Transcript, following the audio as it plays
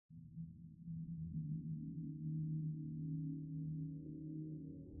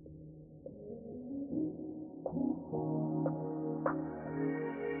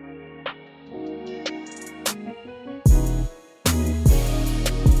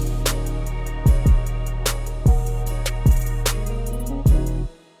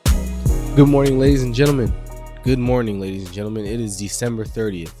Good morning, ladies and gentlemen. Good morning, ladies and gentlemen. It is December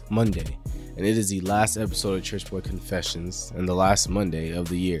 30th, Monday, and it is the last episode of Church Boy Confessions and the last Monday of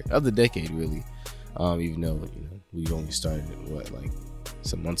the year, of the decade, really. Even though we only started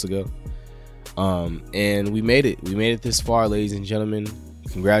some months ago. And we made it. We made it this far, ladies and gentlemen.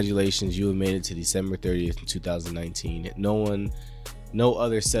 Congratulations, you have made it to December 30th in 2019. No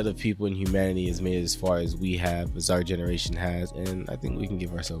other set of people in humanity has made it as far as we have, as our generation has, and I think we can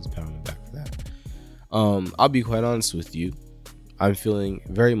give ourselves a pat on the back for that. I'll be quite honest with you. I'm feeling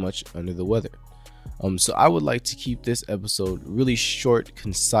very much under the weather. So I would like to keep this episode really short,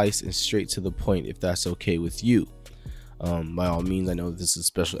 concise, and straight to the point, if that's okay with you. By all means, I know this is a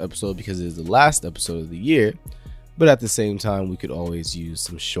special episode because it is the last episode of the year, but at the same time, we could always use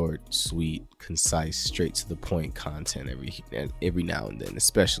some short, sweet, concise, straight to the point content every now and then,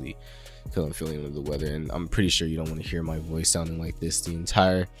 especially because I'm feeling under the weather. And I'm pretty sure you don't want to hear my voice sounding like this the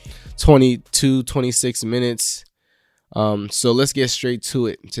entire 26 minutes. So let's get straight to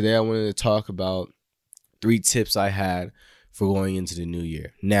it. Today, I wanted to talk about 3 tips I had for going into the new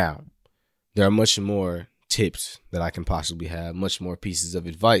year. Now, there are much more tips that I can possibly have, much more pieces of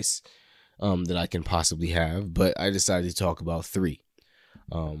advice that I can possibly have, but I decided to talk about 3.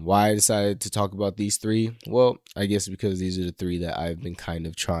 Why I decided to talk about these 3? Well, I guess because these are the 3 that I've been kind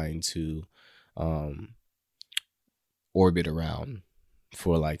of trying to orbit around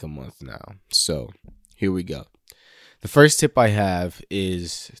for like a month now. So here we go. The first tip I have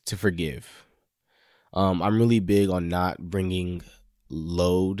is to forgive. I'm really big on not bringing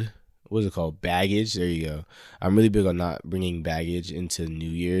baggage. There you go. I'm really big on not bringing baggage into New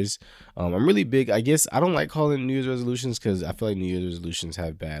Year's. I'm really big, I guess I don't like calling New Year's resolutions because I feel like New Year's resolutions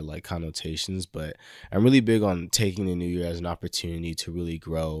have bad connotations, but I'm really big on taking the new year as an opportunity to really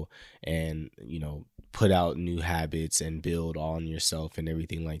grow and, put out new habits and build on yourself and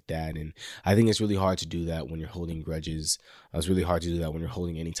everything like that. And I think it's really hard to do that when you're holding grudges. It's really hard to do that when you're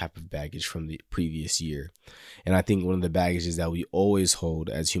holding any type of baggage from the previous year. And I think one of the baggages that we always hold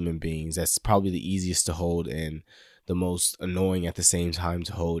as human beings, that's probably the easiest to hold and the most annoying at the same time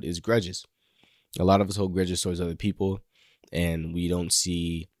to hold, is grudges. A lot of us hold grudges towards other people and we don't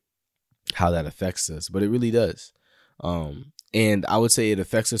see how that affects us, but it really does. And I would say it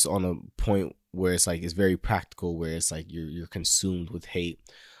affects us on a point where it's it's very practical, where it's you're consumed with hate,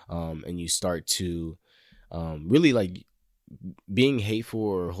 and you start to really being hateful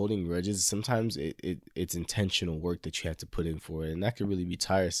or holding grudges. Sometimes it's intentional work that you have to put in for it, and that can really be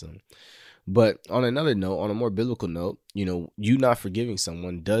tiresome. But on another note, on a more biblical note, you not forgiving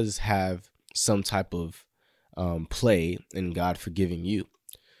someone does have some type of play in God forgiving you.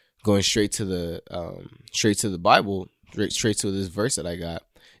 Going straight to the Bible, straight to this verse that I got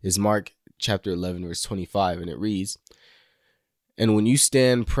is Mark chapter 11, verse 25, and it reads, "And when you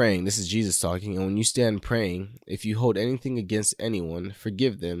stand praying," this is Jesus talking, "and when you stand praying, if you hold anything against anyone,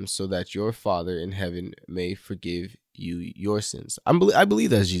 forgive them, so that your Father in heaven may forgive you your sins." I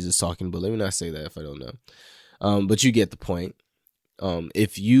believe that's Jesus talking, but let me not say that if I don't know. But you get the point.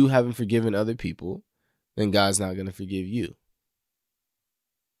 If you haven't forgiven other people, then God's not going to forgive you.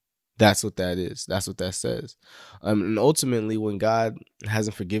 That's what that is. That's what that says. And ultimately, when God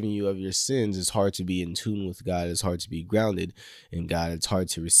hasn't forgiven you of your sins, it's hard to be in tune with God. It's hard to be grounded in God. It's hard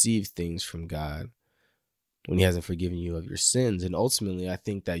to receive things from God when he hasn't forgiven you of your sins. And ultimately, I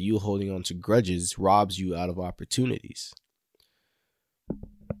think that you holding on to grudges robs you out of opportunities.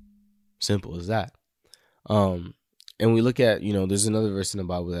 Simple as that. And we look at, there's another verse in the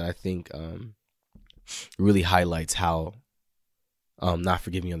Bible that I think really highlights how not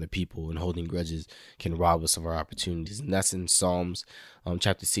forgiving other people and holding grudges can rob us of our opportunities. And that's in Psalms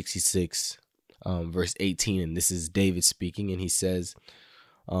chapter 66, verse 18. And this is David speaking. And he says,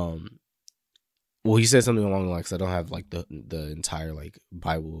 he says something along the lines, I don't have the entire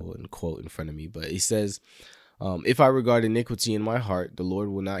Bible and quote in front of me, but he says, "If I regard iniquity in my heart, the Lord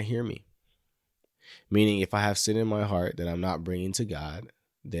will not hear me." Meaning if I have sin in my heart that I'm not bringing to God,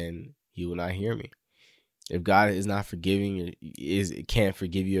 then he will not hear me. If God is not forgiving, can't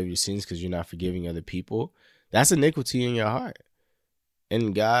forgive you of your sins because you're not forgiving other people, that's iniquity in your heart.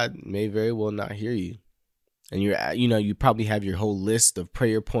 And God may very well not hear you. And you probably have your whole list of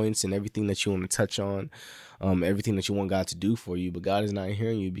prayer points and everything that you want to touch on, everything that you want God to do for you, but God is not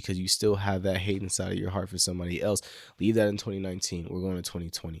hearing you because you still have that hate inside of your heart for somebody else. Leave that in 2019. We're going to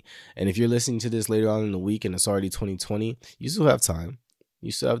 2020. And if you're listening to this later on in the week and it's already 2020, you still have time.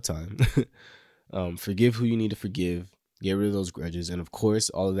 Forgive who you need to forgive. Get rid of those grudges. And of course,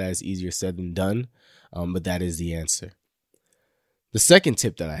 all of that is easier said than done. But that is the answer. The second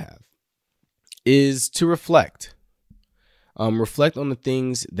tip that I have is to reflect. Reflect on the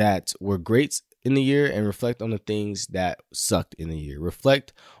things that were great in the year and reflect on the things that sucked in the year.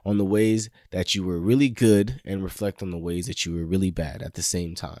 Reflect on the ways that you were really good and reflect on the ways that you were really bad at the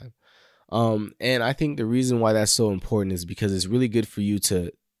same time. And I think the reason why that's so important is because it's really good for you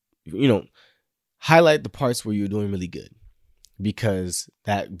to, highlight the parts where you're doing really good, because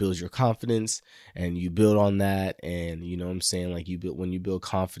that builds your confidence and you build on that. And you know what I'm saying? Like when you build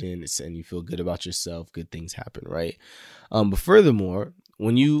confidence and you feel good about yourself, good things happen, right? But furthermore,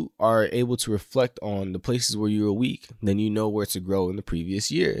 when you are able to reflect on the places where you were weak, then you know where to grow in the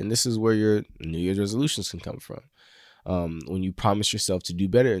previous year. And this is where your New Year's resolutions can come from. When you promise yourself to do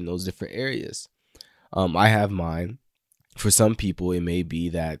better in those different areas. I have mine. For some people, it may be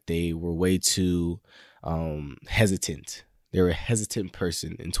that they were way too hesitant. They were a hesitant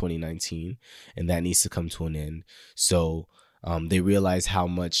person in 2019, and that needs to come to an end. So they realize how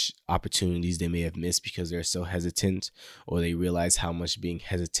much opportunities they may have missed because they're so hesitant, or they realize how much being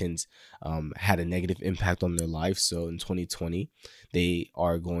hesitant had a negative impact on their life. So in 2020, they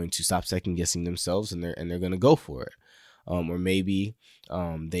are going to stop second guessing themselves, and they're going to go for it. Or maybe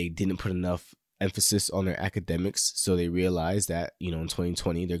they didn't put enough emphasis on their academics, so they realize that in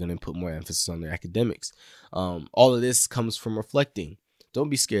 2020 they're going to put more emphasis on their academics. All of this comes from reflecting. Don't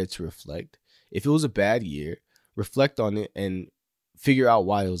be scared to reflect. If it was a bad year, reflect on it and figure out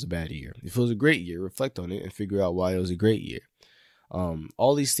why it was a bad year. If it was a great year, reflect on it and figure out why it was a great year.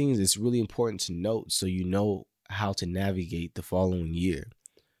 All these things, it's really important to note so you know how to navigate the following year.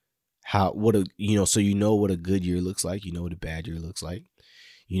 So you know what a good year looks like. You know what a bad year looks like.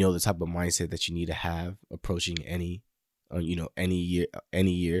 You know the type of mindset that you need to have approaching any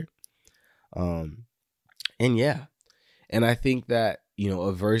year. And yeah, and I think that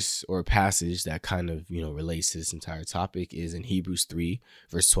a verse or a passage that kind of relates to this entire topic is in Hebrews 3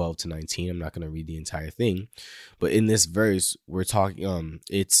 verse 12 to 19. I'm not going to read the entire thing, but in this verse we're talking. I'm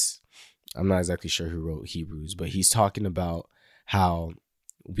not exactly sure who wrote Hebrews, but he's talking about how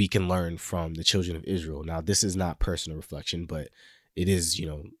we can learn from the children of Israel. Now, this is not personal reflection, but it is,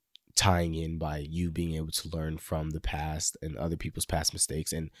 tying in by you being able to learn from the past and other people's past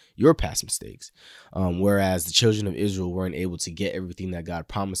mistakes and your past mistakes. Whereas the children of Israel weren't able to get everything that God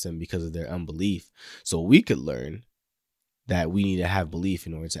promised them because of their unbelief. So we could learn that we need to have belief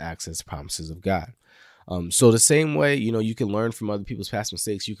in order to access the promises of God. So the same way, you can learn from other people's past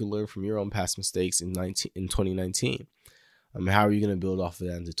mistakes. You can learn from your own past mistakes in 2019. How are you going to build off of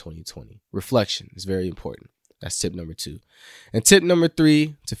that into 2020? Reflection is very important. That's tip number 2. And tip number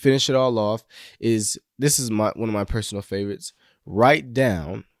 3, to finish it all off, is one of my personal favorites. Write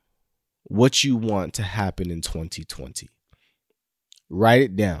down what you want to happen in 2020. Write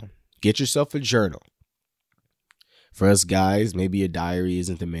it down. Get yourself a journal. For us guys, maybe a diary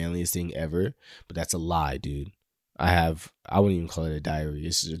isn't the manliest thing ever, but that's a lie, dude. I wouldn't even call it a diary.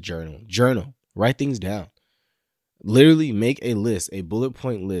 This is a journal. Journal. Write things down. Literally make a list, a bullet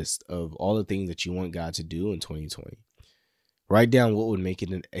point list of all the things that you want God to do in 2020. Write down what would make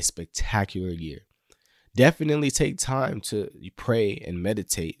it a spectacular year. Definitely take time to pray and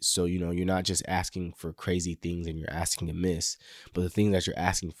meditate. So, you're not just asking for crazy things and you're asking amiss, but the things that you're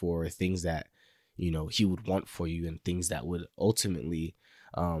asking for are things that, he would want for you and things that would ultimately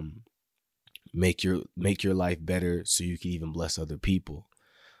make your life better so you can even bless other people.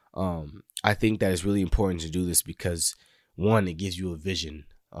 I think that it's really important to do this because 1, it gives you a vision.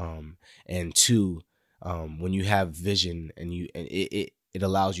 And 2, when you have vision and it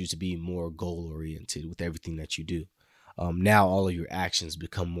allows you to be more goal oriented with everything that you do. Now all of your actions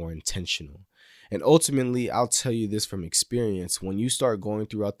become more intentional. And ultimately, I'll tell you this from experience, when you start going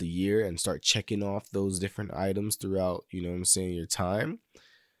throughout the year and start checking off those different items throughout, your time,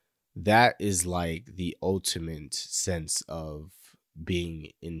 that is like the ultimate sense of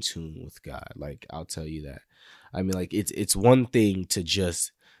being in tune with God. Like, I'll tell you that. I mean, like, it's one thing to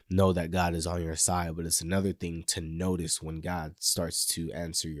just know that God is on your side, but it's another thing to notice when God starts to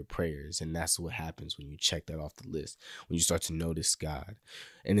answer your prayers. And that's what happens when you check that off the list, when you start to notice God.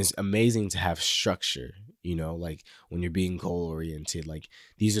 And it's amazing to have structure, like when you're being goal oriented, like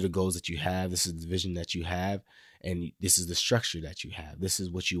these are the goals that you have. This is the vision that you have. And this is the structure that you have. This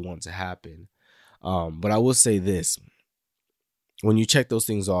is what you want to happen. But I will say this. When you check those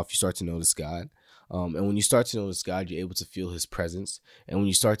things off, you start to notice God. And when you start to notice God, you're able to feel his presence. And when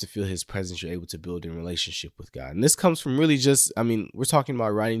you start to feel his presence, you're able to build a relationship with God. And this comes from really we're talking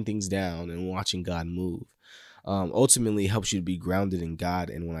about writing things down and watching God move. Ultimately, it helps you to be grounded in God.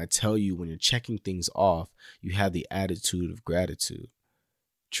 And when I tell you, when you're checking things off, you have the attitude of gratitude.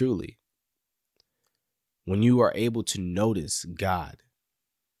 Truly. When you are able to notice God,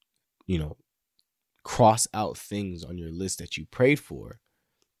 cross out things on your list that you prayed for,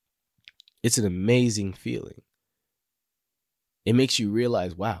 it's an amazing feeling. It makes you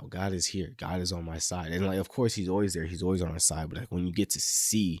realize, wow, God is here. God is on my side. And like, of course, he's always there. He's always on our side. But like when you get to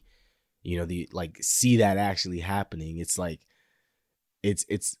see, see that actually happening, it's like,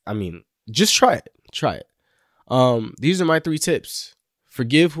 I mean, just try it. Try it. These are my 3 tips.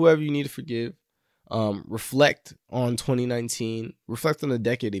 Forgive whoever you need to forgive. Reflect on 2019. Reflect on the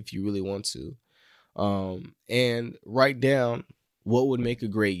decade if you really want to. And write down what would make a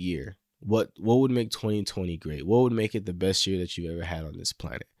great year. What would make 2020 great? What would make it the best year that you've ever had on this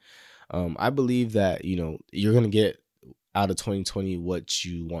planet? I believe that, you're going to get out of 2020 what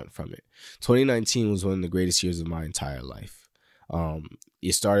you want from it. 2019 was one of the greatest years of my entire life.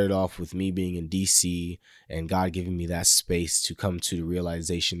 It started off with me being in DC and God giving me that space to come to the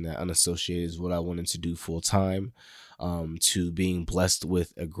realization that Unassociated is what I wanted to do full time, to being blessed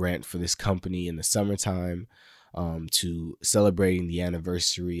with a grant for this company in the summertime, to celebrating the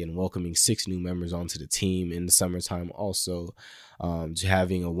anniversary and welcoming 6 new members onto the team in the summertime also, to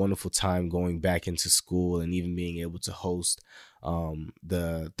having a wonderful time going back into school and even being able to host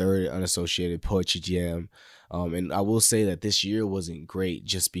the 3rd Unassociated Poetry Jam. And I will say that this year wasn't great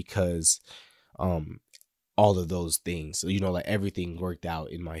just because all of those things, like everything worked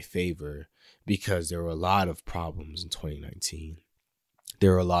out in my favor because there were a lot of problems in 2019.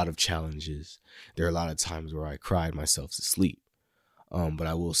 There were a lot of challenges. There were a lot of times where I cried myself to sleep. But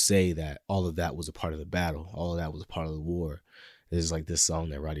I will say that all of that was a part of the battle. All of that was a part of the war. There's like this song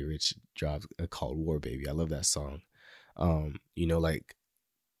that Roddy Ricch dropped called War Baby. I love that song. Like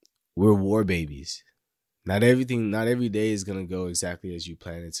we're war babies. Not every day is going to go exactly as you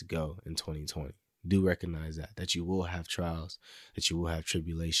plan it to go in 2020. Do recognize that you will have trials, that you will have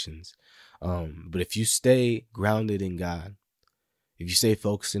tribulations. But if you stay grounded in God, if you stay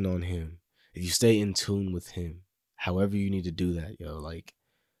focusing on him, if you stay in tune with him, however you need to do that, like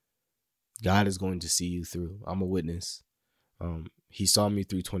God is going to see you through. I'm a witness. He saw me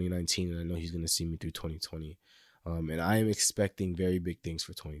through 2019 and I know he's going to see me through 2020. And I am expecting very big things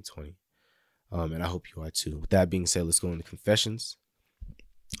for 2020. And I hope you are too. With that being said, let's go into confessions.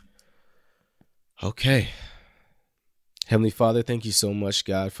 Okay. Heavenly Father, thank you so much,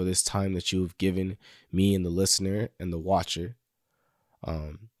 God, for this time that you have given me and the listener and the watcher.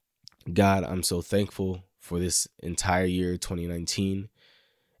 God, I'm so thankful for this entire year, 2019,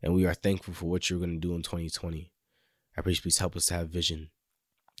 and we are thankful for what you're going to do in 2020. I pray you please help us to have vision.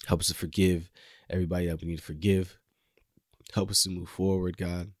 Help us to forgive everybody that we need to forgive. Help us to move forward,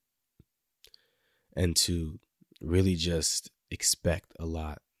 God, and to really just expect a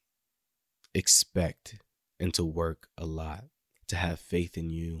lot. Expect and to work a lot, to have faith in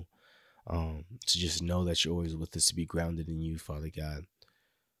you, to just know that you're always with us, to be grounded in you, Father God.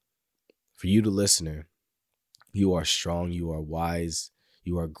 For you, the listener, you are strong, you are wise,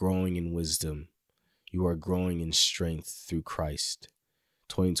 you are growing in wisdom, you are growing in strength through Christ.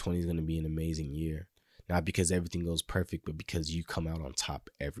 2020 is going to be an amazing year, not because everything goes perfect, but because you come out on top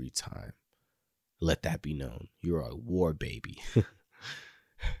every time. Let that be known. You're a war baby.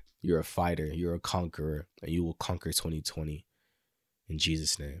 You're a fighter. You're a conqueror. And you will conquer 2020. In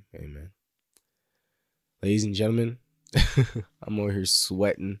Jesus' name, amen. Ladies and gentlemen, I'm over here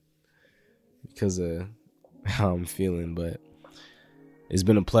sweating because of how I'm feeling. But it's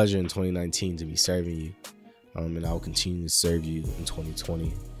been a pleasure in 2019 to be serving you. And I will continue to serve you in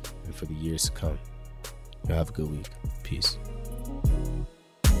 2020 and for the years to come. Y'all have a good week. Peace.